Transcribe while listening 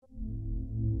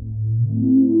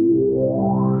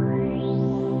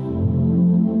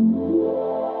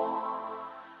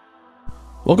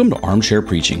Welcome to Armchair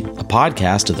Preaching, a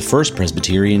podcast of the First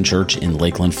Presbyterian Church in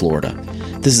Lakeland, Florida.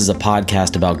 This is a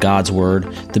podcast about God's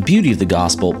Word, the beauty of the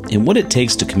gospel, and what it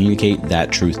takes to communicate that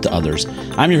truth to others.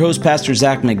 I'm your host, Pastor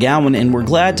Zach McGowan, and we're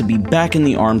glad to be back in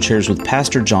the armchairs with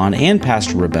Pastor John and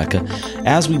Pastor Rebecca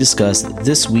as we discuss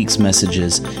this week's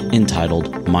messages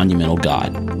entitled Monumental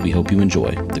God. We hope you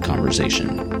enjoy the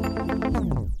conversation.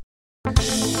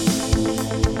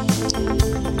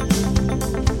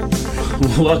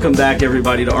 Welcome back,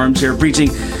 everybody, to Armchair Preaching.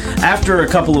 After a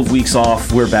couple of weeks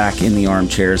off, we're back in the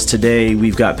armchairs. Today,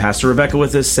 we've got Pastor Rebecca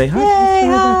with us. Say hi. Yay,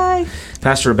 hi.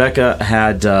 Pastor Rebecca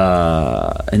had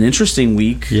an interesting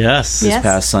week this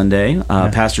past Sunday.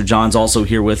 Pastor John's also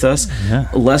here with us. Yeah.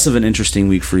 Less of an interesting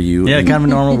week for you. Yeah, kind of a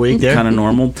normal week there. Kind of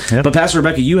normal. Yep. But Pastor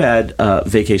Rebecca, you had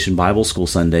Vacation Bible School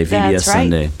Sunday, VBS That's right.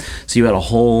 Sunday. So you had a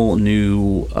whole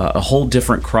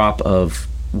different crop of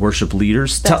worship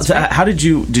leaders. That's right. How did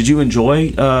you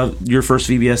enjoy your first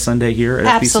VBS Sunday here at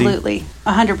FBC? Absolutely,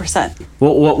 100%.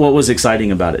 What was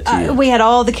exciting about it to you? We had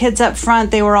all the kids up front.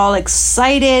 They were all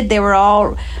excited. They were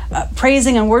all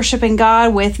praising and worshiping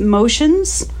God with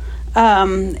motions.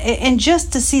 And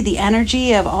just to see the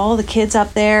energy of all the kids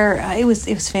up there, it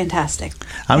was fantastic.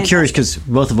 I'm curious because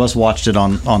both of us watched it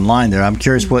online there. I'm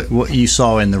curious what you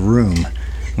saw in the room.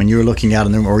 When you were looking out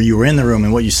in the room, or you were in the room,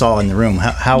 and what you saw in the room,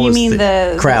 how was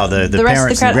the crowd, the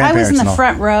parents and the grandparents? I was in the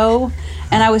front row,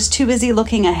 and I was too busy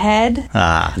looking ahead.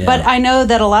 Yeah. But I know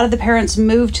that a lot of the parents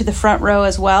moved to the front row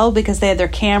as well because they had their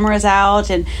cameras out,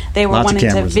 and they were wanting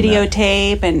to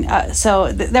videotape, and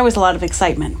so there was a lot of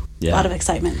excitement. Yeah. A lot of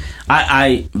excitement.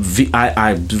 I'm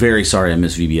very sorry I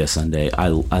missed VBS Sunday. I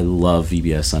love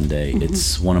VBS Sunday. Mm-hmm.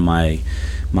 It's one of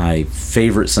my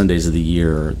favorite Sundays of the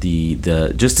year. The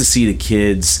just to see the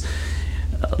kids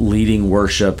leading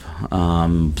worship,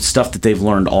 stuff that they've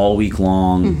learned all week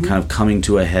long, kind of coming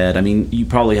to a head. I mean, you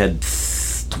probably had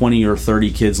 20 or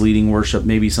 30 kids leading worship,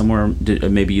 maybe somewhere,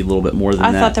 maybe a little bit more than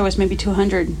that. I thought there was maybe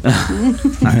 200.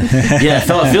 Yeah,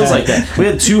 it feels like that. We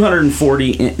had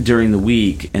 240 during the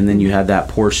week, and then you had that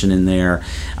portion in there.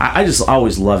 I just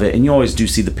always love it, and you always do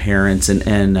see the parents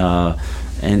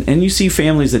and you see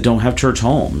families that don't have church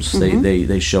homes.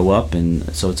 They show up,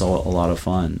 and so it's a lot of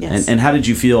fun. Yes. And how did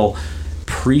you feel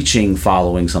preaching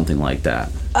following something like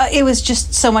that? It was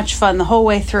just so much fun the whole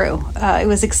way through. It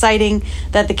was exciting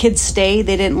that the kids stayed.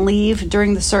 They didn't leave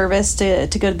during the service to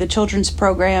go to the children's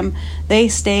program. They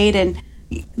stayed, and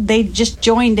they just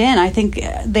joined in. I think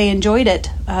they enjoyed it.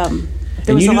 And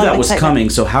you knew that was coming,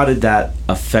 so how did that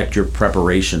affect your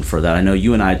preparation for that? I know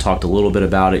you and I talked a little bit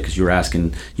about it because you were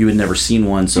asking, you had never seen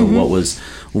one, so some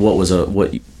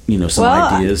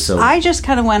ideas. So I just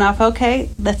kind of went off, okay,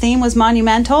 the theme was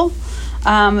monumental.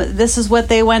 This is what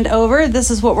they went over. This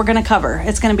is what we're going to cover.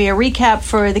 It's going to be a recap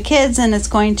for the kids, and it's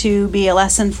going to be a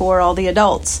lesson for all the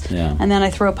adults. Yeah. And then I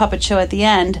throw a puppet show at the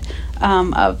end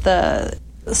of the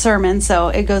sermon, so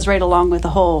it goes right along with the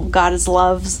whole His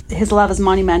love is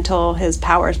monumental, His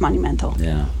power is monumental.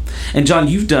 Yeah. And John,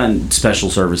 you've done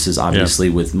special services obviously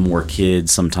with more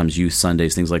kids, sometimes youth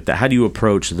Sundays, things like that. How do you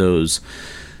approach those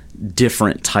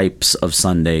different types of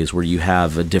Sundays where you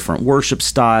have a different worship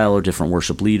style or different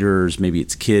worship leaders? Maybe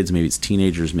it's kids, maybe it's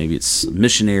teenagers, maybe it's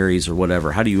missionaries or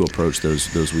whatever. How do you approach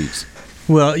those weeks?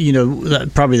 Well,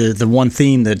 probably the one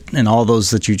theme that in all those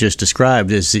that you just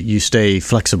described is that you stay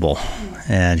flexible,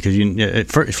 and because you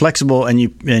flexible and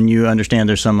you understand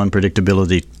there's some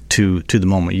unpredictability to the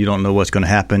moment. You don't know what's going to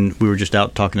happen. We were just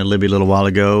out talking to Libby a little while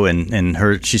ago, and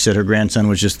she said her grandson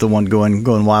was just the one going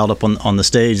wild up on the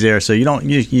stage there. So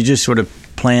you just sort of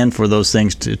plan for those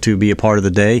things to be a part of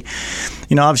the day.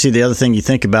 Obviously the other thing you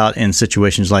think about in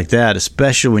situations like that,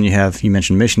 especially when you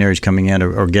mentioned missionaries coming in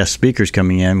or guest speakers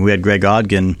coming in. We had Greg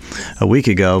Ogden a week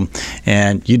ago,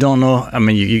 and you don't know. I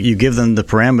mean, you give them the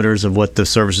parameters of what the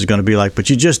service is going to be like, but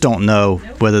you just don't know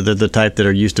whether they're the type that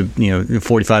are used to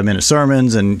 45-minute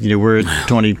sermons, and we're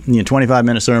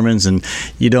 25-minute sermons, and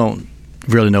you don't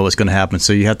really know what's going to happen,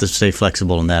 so you have to stay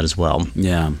flexible in that as well.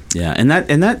 Yeah, and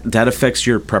that affects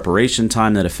your preparation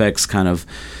time. That affects kind of,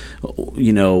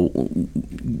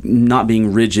 not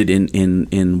being rigid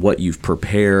in what you've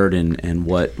prepared and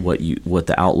what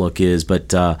the outlook is.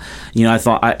 But I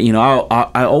thought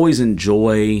I always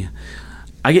enjoy.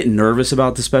 I get nervous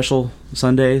about the special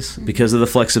Sundays because of the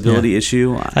flexibility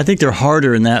issue. I think they're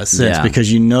harder in that sense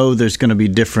because there's going to be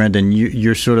different, and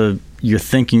you're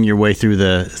thinking your way through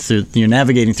you're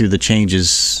navigating through the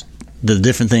changes, the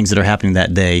different things that are happening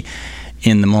that day.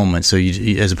 in the moment, so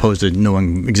you as opposed to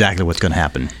knowing exactly what's going to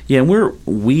happen. Yeah, and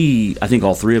I think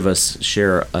all three of us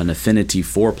share an affinity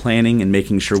for planning and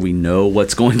making sure we know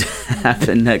what's going to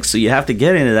happen next. So you have to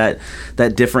get into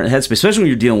that different headspace, especially when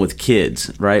you're dealing with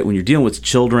kids, right? When you're dealing with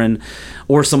children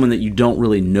or someone that you don't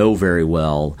really know very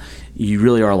well, you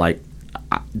really are like,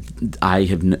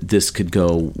 this could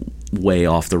go way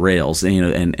off the rails,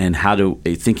 and how to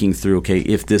thinking through, okay,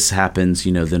 if this happens,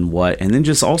 then what? And then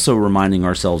just also reminding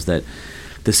ourselves that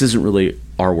this isn't really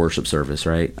our worship service,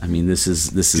 right? I mean, this is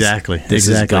exactly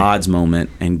is God's moment,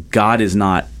 and God is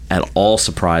not at all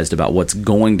surprised about what's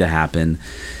going to happen.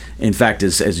 In fact,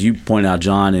 as you point out,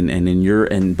 John, and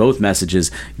in both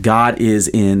messages, God is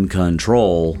in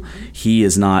control. He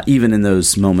is not, even in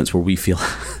those moments where we feel,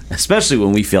 especially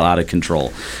when we feel out of control,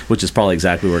 which is probably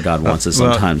exactly where God wants us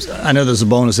sometimes. I know there's a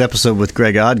bonus episode with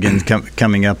Greg Odgen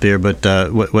coming up here, but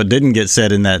what didn't get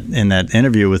said in that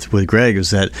interview with Greg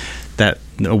was that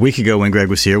a week ago when Greg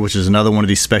was here, which is another one of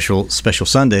these special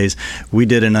Sundays, we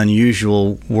did an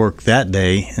unusual work that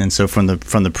day, and so from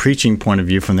the preaching point of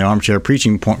view, from the armchair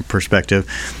preaching perspective,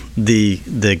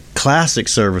 the classic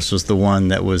service was the one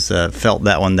that was felt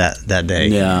that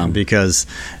day, because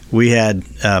we had,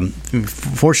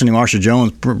 fortunately, Marsha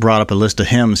Jones brought up a list of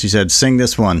hymns. She said, sing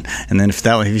this one. And then if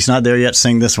he's not there yet,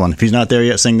 sing this one. If he's not there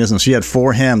yet, sing this one. She had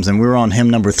 4 hymns, and we were on hymn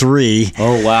number 3.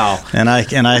 Oh, wow. And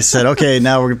I said, okay,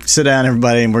 now we're sit down,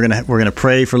 everybody, and we're gonna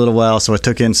pray for a little while. So I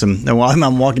took in some, and while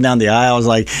I'm walking down the aisle, I was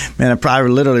like, man, I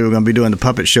literally were going to be doing the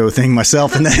puppet show thing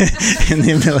myself in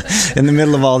the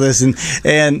middle of all this.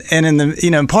 And in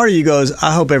the, part of you goes,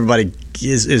 I hope everybody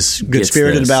is good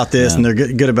spirited about this, and they're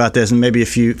good about this, and maybe a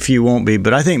few won't be,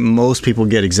 but I think most people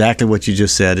get exactly what you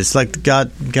just said. It's like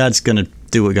God's going to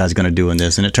do what God's going to do in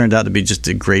this, and it turned out to be just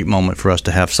a great moment for us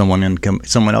to have someone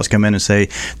else come in and say,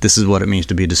 this is what it means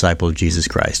to be a disciple of Jesus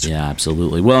Christ. Yeah,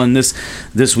 absolutely. Well, and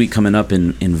this week coming up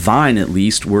in Vine, at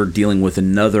least, we're dealing with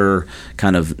another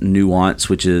kind of nuance,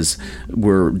 which is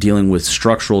we're dealing with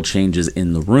structural changes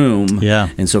in the room. Yeah.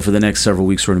 And so for the next several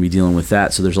weeks, we're going to be dealing with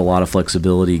that. So there's a lot of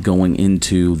flexibility going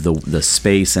into the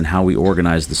space and how we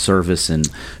organize the service and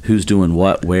who's doing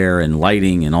what, where, and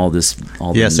lighting and all this.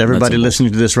 Yes, everybody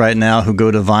listening to this right now who go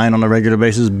to Vine on a regular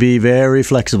basis, be very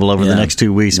flexible over the next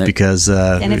 2 weeks, because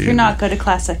and if you're not, go to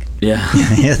Classic. Yeah.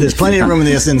 There's plenty of room in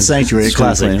the sanctuary.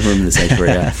 Classic. Plenty of room in the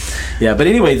sanctuary. Yeah. But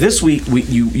anyway, this week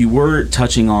you were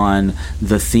touching on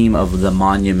the theme of the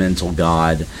monumental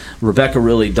God. Rebecca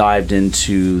really dived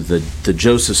into the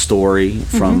Joseph story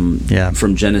from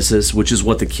Genesis, which is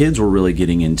what the kids were really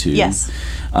getting into. Yes.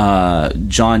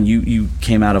 John, you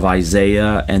came out of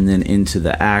Isaiah and then into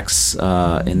the Acts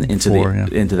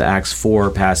into the Acts 4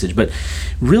 passage, but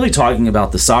really talking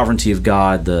about the sovereignty of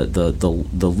God,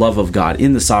 the love of God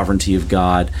in the sovereignty of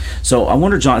God. So I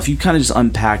wonder, John, if you kind of just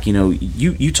unpack,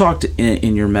 you talked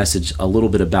in your message a little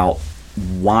bit about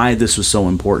why this was so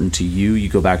important to you. You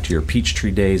go back to your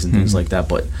Peachtree days and things like that,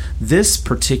 but this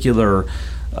particular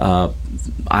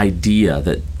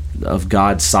idea of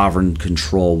God's sovereign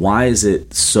control, why is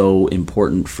it so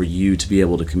important for you to be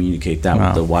able to communicate that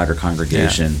with the wider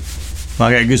congregation? Yeah. Well,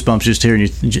 I got goosebumps just hearing you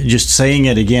just saying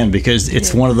it again, because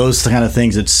it's one of those kind of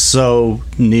things that's so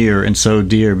near and so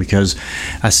dear, because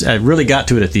I really got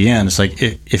to it at the end. It's like,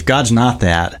 if God's not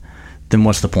that, then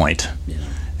what's the point? Yeah.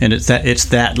 And it's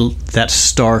that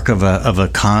stark of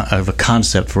a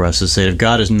concept for us to say, if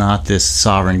God is not this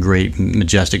sovereign, great,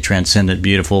 majestic, transcendent,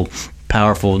 beautiful,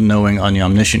 powerful, knowing,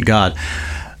 omniscient God,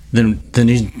 then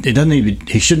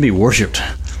he shouldn't be worshipped,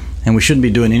 and we shouldn't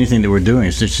be doing anything that we're doing.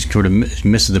 It's just sort of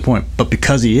misses the point. But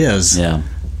because he is, it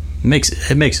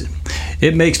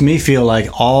makes me feel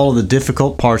like all the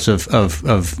difficult parts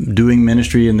of doing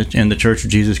ministry in the Church of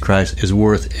Jesus Christ is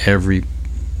worth every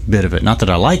bit of it. Not that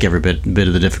I like every bit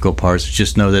of the difficult parts,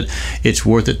 just know that it's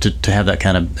worth it to have that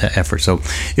kind of effort. So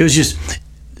it was just,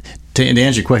 to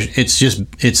answer your question,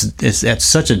 it's at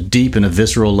such a deep and a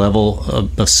visceral level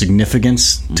of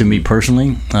significance to me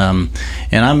personally, and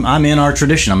I'm in our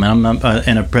tradition. I mean,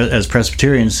 as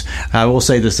Presbyterians, I will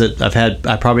say this, that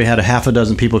I probably had a half a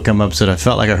dozen people come up and said, I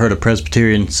felt like I heard a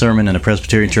Presbyterian sermon in a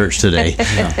Presbyterian church today.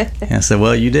 And I said,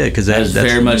 well, you did, because that's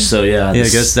very much so. Yeah, I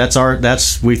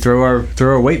guess we throw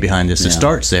our weight behind this. It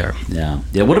starts there. Yeah.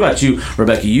 What about you,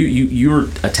 Rebecca? You were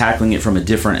tackling it from a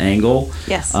different angle.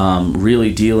 Yes.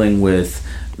 Really dealing with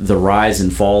the rise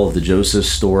and fall of the Joseph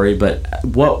story, but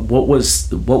what was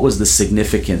the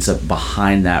significance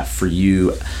behind that for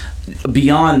you,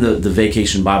 beyond the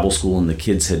Vacation Bible School and the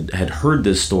kids had heard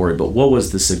this story, but what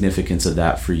was the significance of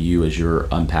that for you as you're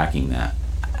unpacking that?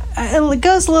 It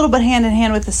goes a little bit hand in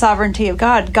hand with the sovereignty of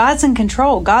God. God's in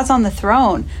control. God's on the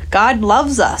throne. God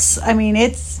loves us. I mean,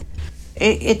 it's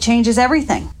it changes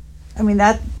everything. I mean,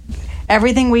 that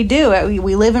everything we do,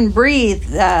 we live and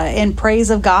breathe in praise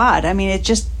of God. I mean, it's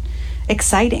just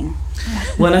exciting.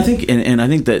 Well, and I think, and I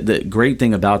think that the great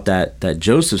thing about that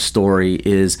Joseph story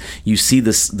is you see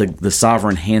this the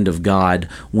sovereign hand of God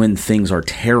when things are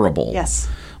terrible. Yes.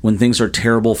 When things are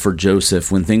terrible for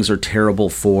Joseph, when things are terrible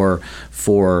for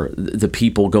the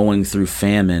people going through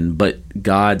famine, but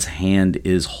God's hand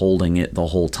is holding it the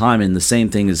whole time. And the same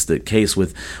thing is the case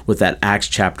with that Acts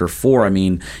chapter 4. I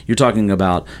mean, you're talking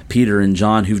about Peter and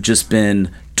John who've just been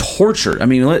tortured. I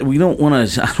mean, we don't want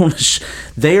to.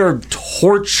 They are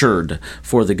tortured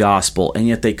for the gospel, and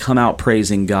yet they come out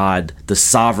praising God, the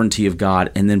sovereignty of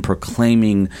God, and then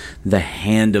proclaiming the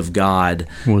hand of God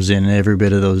was in every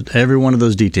one of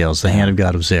those details. The hand of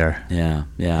God was there. Yeah.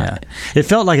 It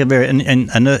felt like a very, and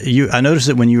I noticed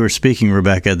it when you were speaking,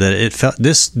 Rebecca, that it felt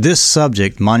this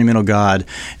subject, monumental God,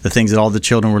 the things that all the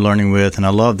children were learning with, and I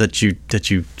love that you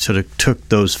sort of took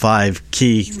those 5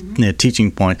 key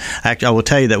teaching points. Actually, I will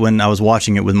tell you that when I was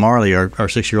watching it with Marley, our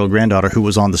 6-year-old granddaughter, who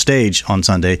was on the stage on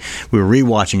Sunday, we were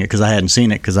rewatching it because I hadn't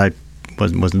seen it because I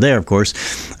wasn't there, of course.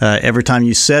 Every time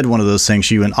you said one of those things,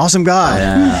 she went, "Awesome God!"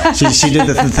 Yeah. She did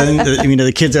the thing.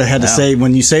 The kids had to say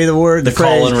when you say the word, the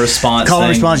call phrase, and response. Call and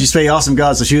response. You say "Awesome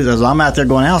God." So I'm out there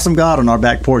going "Awesome God" on our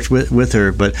back porch with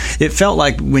her. But it felt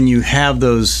like when you have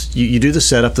those, you do the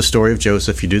setup, the story of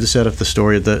Joseph. You do the setup, the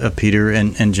story of Peter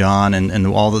and John and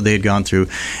all that they had gone through,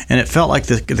 and it felt like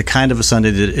the kind of a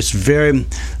Sunday that it's very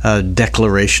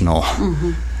declarational.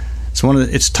 Mm-hmm.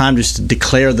 It's time just to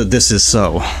declare that this is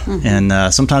so. Mm-hmm.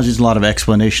 And sometimes there's a lot of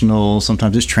explanational,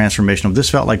 sometimes it's transformational. This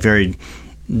felt like very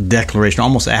declarational,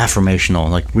 almost affirmational.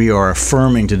 Like we are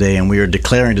affirming today and we are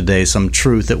declaring today some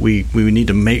truth that we need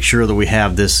to make sure that we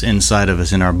have this inside of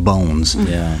us in our bones.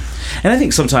 Mm-hmm. Yeah. And I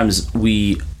think sometimes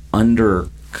we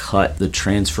undercut the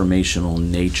transformational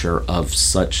nature of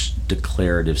such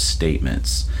declarative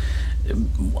statements.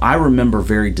 I remember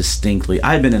very distinctly,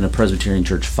 I had been in a Presbyterian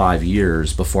church 5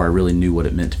 years before I really knew what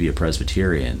it meant to be a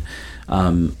Presbyterian.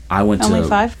 I went Only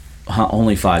 5?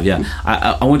 Only 5, yeah.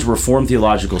 I went to Reformed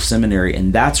Theological Seminary,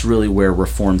 and that's really where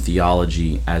Reformed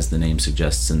theology, as the name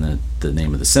suggests in the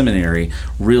name of the seminary,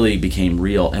 really became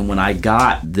real. And when I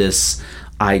got this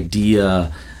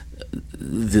idea,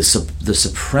 the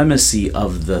supremacy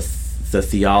of the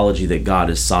theology that God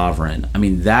is sovereign, I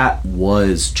mean, that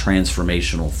was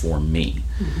transformational for me.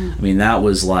 Mm-hmm. I mean, that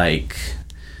was like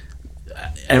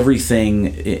everything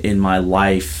in my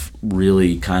life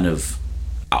really kind of,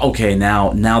 okay,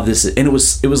 now this is, and it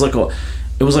was like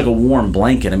a warm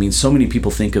blanket. I mean, so many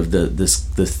people think of the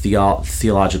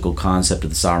theological concept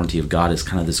of the sovereignty of God as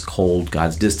kind of this cold,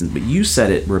 God's distant. But you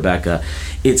said it, Rebecca.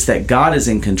 It's that God is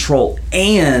in control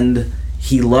and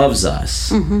He loves us.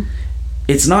 Mm-hmm.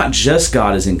 It's not just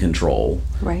God is in control.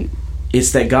 Right.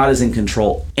 It's that God is in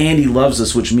control and He loves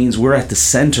us, which means we're at the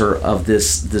center of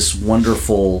this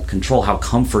wonderful control. How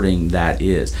comforting that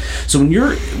is. So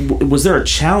was there a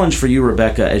challenge for you,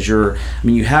 Rebecca,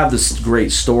 you have this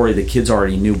great story that kids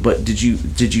already knew, but did you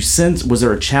sense, was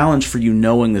there a challenge for you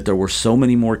knowing that there were so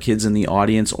many more kids in the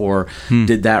audience, or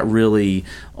did that really,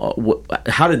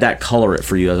 how did that color it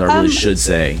for you, as I really should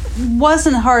say?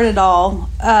 Wasn't hard at all.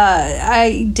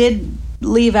 I did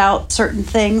leave out certain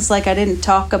things, like I didn't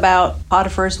talk about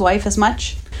Potiphar's wife as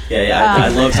much. Yeah. I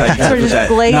loved how you sort of just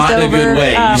glazed not in a good over,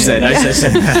 way. You said, I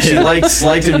said she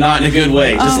liked him not in a good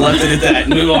way. Just left it at that.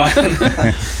 Move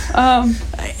on.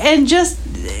 And just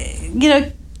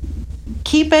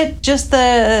keep it just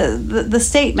the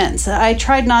statements. I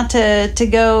tried not to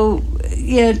go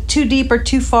too deep or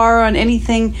too far on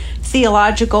anything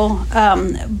theological,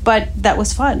 but that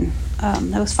was fun.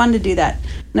 That was fun to do that.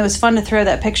 And it was fun to throw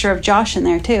that picture of Josh in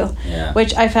there, too,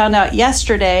 which I found out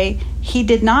yesterday. He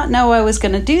did not know I was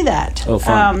going to do that. Oh,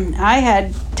 fun. I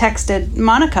had texted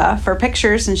Monica for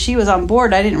pictures, and she was on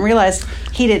board. I didn't realize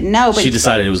he didn't know. But she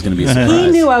decided it was going to be a surprise. He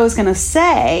knew I was going to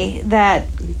say that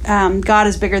God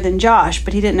is bigger than Josh,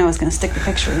 but he didn't know I was going to stick the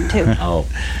picture in, too. Oh,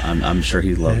 I'm sure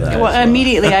he'd love that. Well,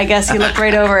 immediately, I guess he looked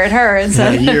right over at her and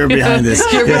said, "You're behind this.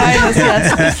 You're behind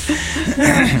this."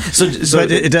 Yes.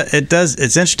 But it does.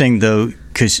 It's interesting though,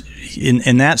 because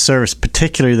in that service,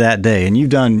 particularly that day, and you've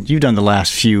done the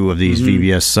last few of these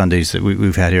VBS Sundays that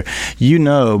we've had here.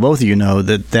 Both of you know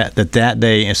that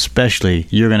day especially,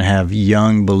 you're going to have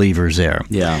young believers there.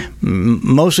 Yeah.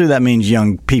 Mostly that means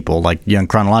young people, like young,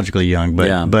 chronologically young.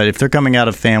 But if they're coming out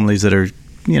of families that are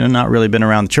not really been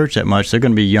around the church that much, they're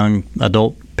going to be young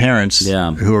adult parents who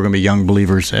are going to be young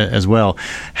believers as well.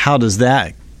 How does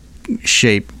that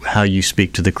shape how you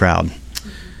speak to the crowd?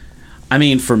 I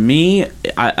mean, for me,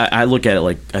 I look at it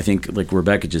like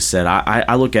Rebecca just said.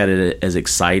 I look at it as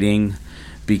exciting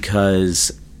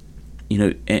because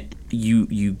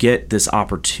you get this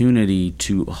opportunity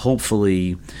to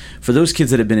hopefully, for those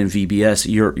kids that have been in VBS,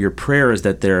 your prayer is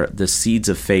that they're the seeds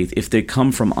of faith, if they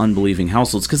come from unbelieving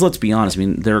households, because let's be honest, I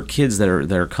mean, there are kids that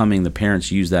are coming, the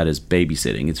parents use that as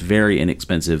babysitting. It's very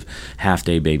inexpensive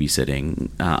half-day babysitting.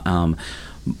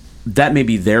 That may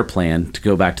be their plan, to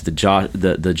go back to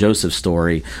the Joseph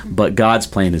story, but God's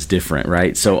plan is different,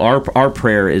 right? So our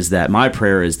prayer is that, my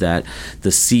prayer is that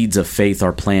the seeds of faith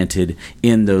are planted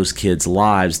in those kids'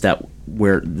 lives, that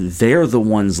where they're the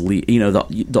ones lead,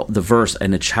 the verse,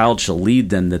 and a child shall lead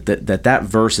them, that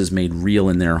verse is made real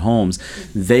in their homes.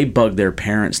 They bug their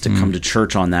parents to come to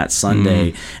church on that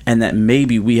Sunday, and that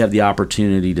maybe we have the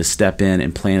opportunity to step in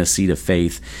and plant a seed of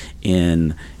faith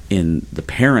in the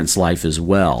parents' life as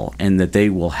well, and that they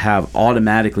will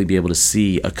automatically be able to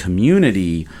see a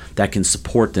community that can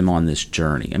support them on this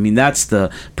journey. I mean, that's the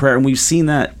prayer, and we've seen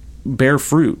that bear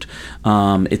fruit.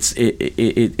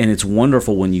 It's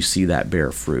wonderful when you see that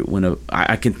bear fruit.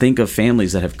 I can think of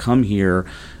families that have come here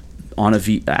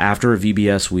after a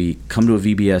VBS week, come to a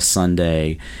VBS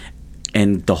Sunday,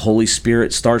 and the Holy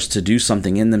Spirit starts to do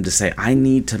something in them to say, I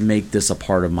need to make this a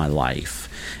part of my life.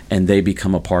 And they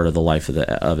become a part of the life of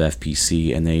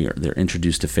FPC, and they're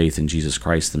introduced to faith in Jesus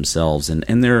Christ themselves,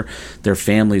 and their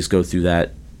families go through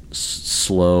that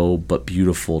slow but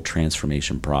beautiful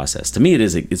transformation process. To me,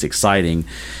 it's exciting,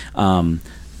 and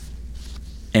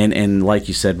like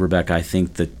you said, Rebecca, I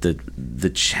think that the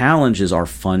challenges are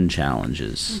fun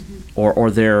challenges, or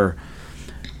they're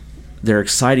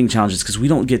exciting challenges, because we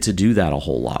don't get to do that a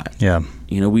whole lot. Yeah,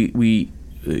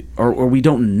 or we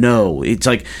don't know. It's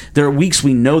like there are weeks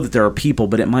we know that there are people,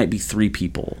 but it might be 3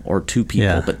 people or 2 people.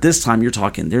 Yeah. But this time you're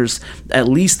talking, there's at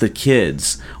least the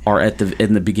kids are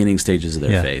in the beginning stages of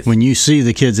their faith. When you see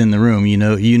the kids in the room, you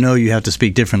know you have to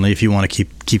speak differently if you want to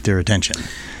keep their attention.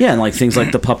 Yeah, and like things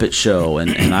like the puppet show,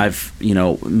 and I've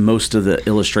most of the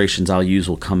illustrations I'll use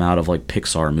will come out of like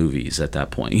Pixar movies at that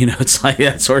point. It's like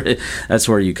that's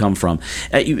where you come from.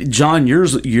 John,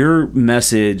 your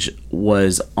message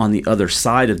was on the other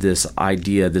side of this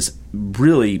idea, this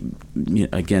really,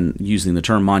 again, using the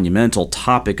term monumental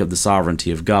topic of the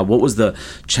sovereignty of God. What was the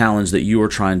challenge that you were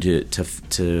trying to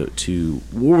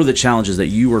what were the challenges that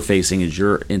you were facing as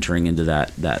you're entering into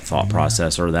that thought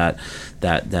process, or that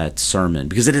sermon?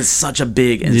 Because it is such a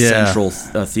big and central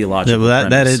theological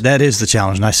premise. That is the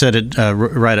challenge, and I said it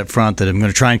right up front that I'm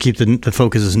going to try and keep the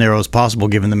focus as narrow as possible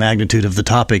given the magnitude of the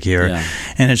topic here,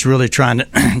 and it's really trying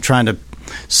to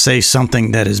say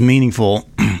something that is meaningful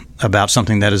about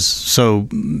something that is so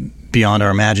beyond our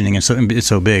imagining, and it's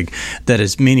so big that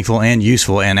it's meaningful and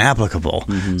useful and applicable.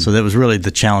 So that was really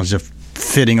the challenge of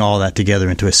fitting all that together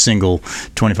into a single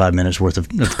 25 minutes worth of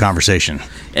conversation.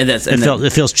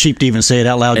 It feels cheap to even say it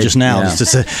out loud just now. Yeah. It's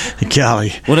just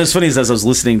golly. Well, what's funny is, as I was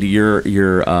listening to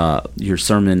your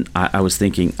sermon, I was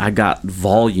thinking, I got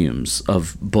volumes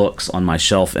of books on my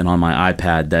shelf and on my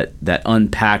iPad that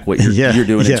unpack what you're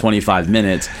doing in 25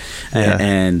 minutes.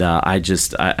 And I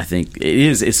think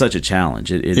it's such a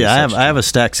challenge. I have a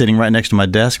stack sitting right next to my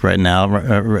desk right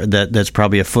now that's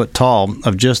probably a foot tall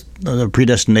of just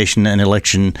predestination and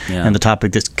election and the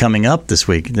topic that's coming up this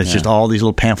week. There's just all these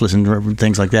little pamphlets and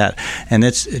things like that, and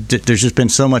there's just been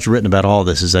so much written about all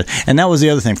this. And that was the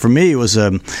other thing for me. It was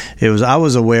I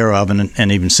was aware of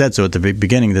and even said so at the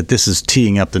beginning that this is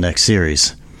teeing up the next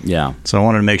series. Yeah. So I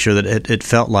wanted to make sure that it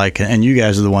felt like, and you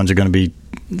guys are the ones who are going to be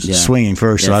swinging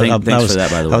first. So thanks for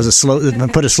that, by the way. I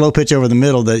put a slow pitch over the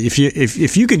middle that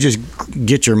if you could just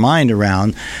get your mind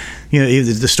around,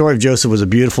 the story of Joseph was a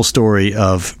beautiful story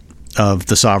of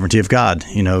the sovereignty of God.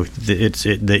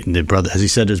 The brother, as he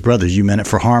said to his brothers, you meant it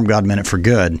for harm, God meant it for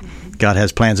good. God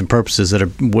has plans and purposes that are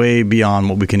way beyond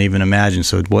what we can even imagine.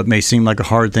 So what may seem like a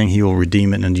hard thing, he will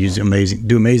redeem it and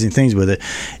do amazing things with it.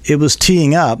 It was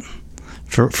teeing up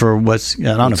for what's, I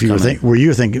don't know if you were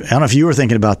thinking, I don't know if you were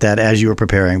thinking about that as you were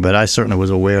preparing, but I certainly was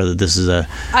aware that this is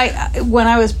when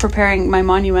I was preparing my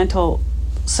monumental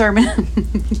sermon,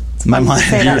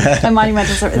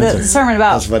 monumental sermon, the sermon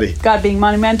about God being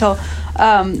monumental.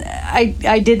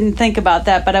 I didn't think about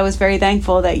that, but I was very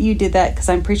thankful that you did that, because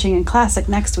I'm preaching in Classic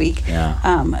next week.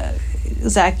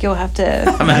 Zach, you'll have to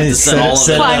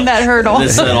climb that hurdle.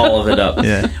 Set all of it up.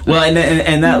 Well,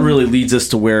 and that really leads us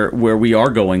to where we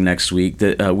are going next week.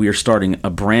 That we are starting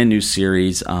a brand new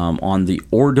series on the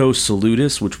Ordo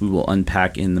Salutis, which we will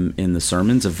unpack in the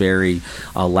sermons. A very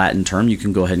Latin term. You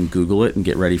can go ahead and Google it and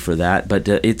get ready for that. But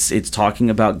it's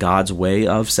talking about God's way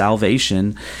of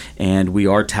salvation, and we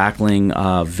are tackling what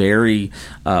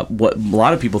a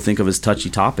lot of people think of as touchy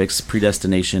topics,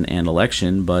 predestination and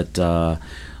election, but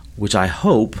which I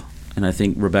hope and I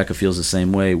think Rebecca feels the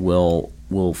same way, will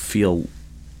feel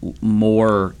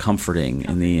more comforting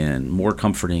in the end.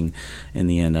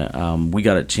 We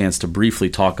got a chance to briefly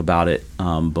talk about it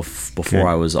before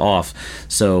I was off.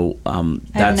 So I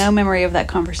have no memory of that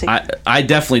conversation. I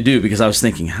definitely do, because I was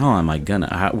thinking, how am I gonna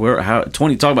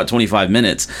talk about 25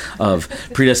 minutes of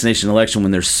predestination election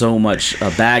when there's so much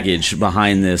baggage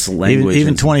behind this language.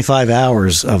 Even 25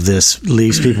 hours of this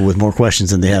leaves people with more questions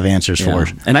than they have answers for.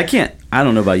 And I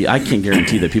don't know about you, I can't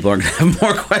guarantee that people aren't going to have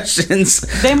more questions.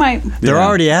 They might. They're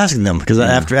already asking them, because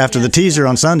after the teaser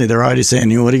on Sunday, they're already saying,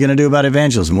 what are you going to do about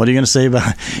evangelism? What are you going to say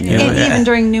about... Even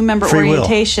during new member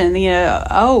orientation,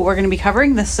 we're going to be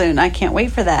covering this soon. I can't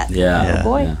wait for that. Yeah. Oh,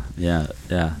 boy. Yeah.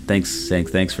 Thanks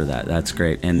for that. That's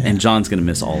great. And John's going to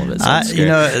miss all of it. So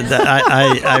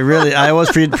I was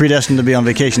predestined to be on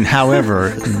vacation.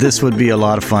 However, this would be a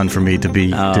lot of fun for me to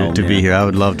be here. I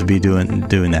would love to be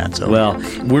doing that. So. Well,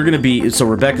 we're going to be... So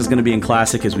Rebecca's going to be in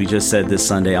Classic, as we just said, this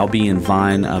Sunday. I'll be in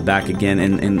Vine back again.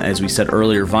 And as we said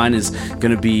earlier, Vine is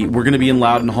going to be... We're going to be in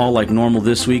Loudon Hall like normal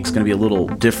this week. It's going to be a little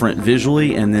different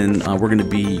visually. And then we're going to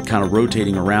be kind of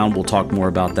rotating around. We'll talk more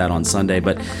about that on Sunday.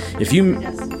 But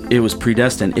it was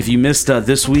predestined. If you missed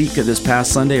this week, this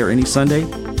past Sunday, or any Sunday,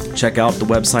 check out the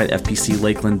website,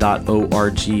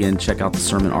 fpclakeland.org, and check out the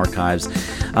sermon archives.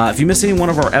 If you missed any one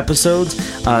of our episodes,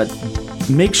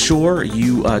 make sure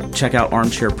you check out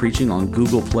Armchair Preaching on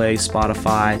Google Play,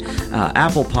 Spotify,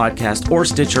 Apple Podcast, or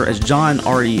Stitcher. As John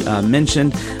already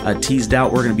mentioned, teased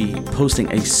out, we're going to be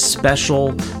posting a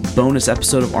special bonus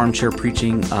episode of Armchair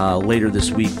Preaching later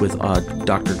this week with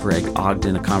Dr. Greg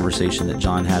Ogden, a conversation that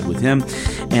John had with him.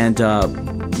 And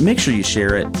make sure you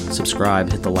share it,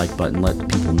 subscribe, hit the like button, let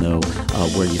people know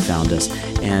where you found us.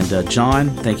 And John,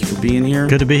 thank you for being here.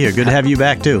 Good to be here. Good to have you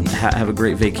back, too. Have a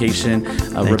great vacation.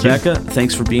 Rebecca,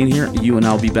 thanks for being here. You and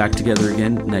I will be back together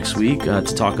again next week to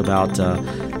talk about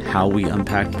how we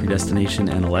unpack predestination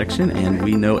and election. And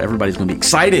we know everybody's going to be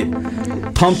excited,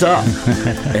 pumped up.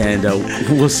 And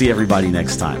we'll see everybody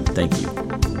next time. Thank you.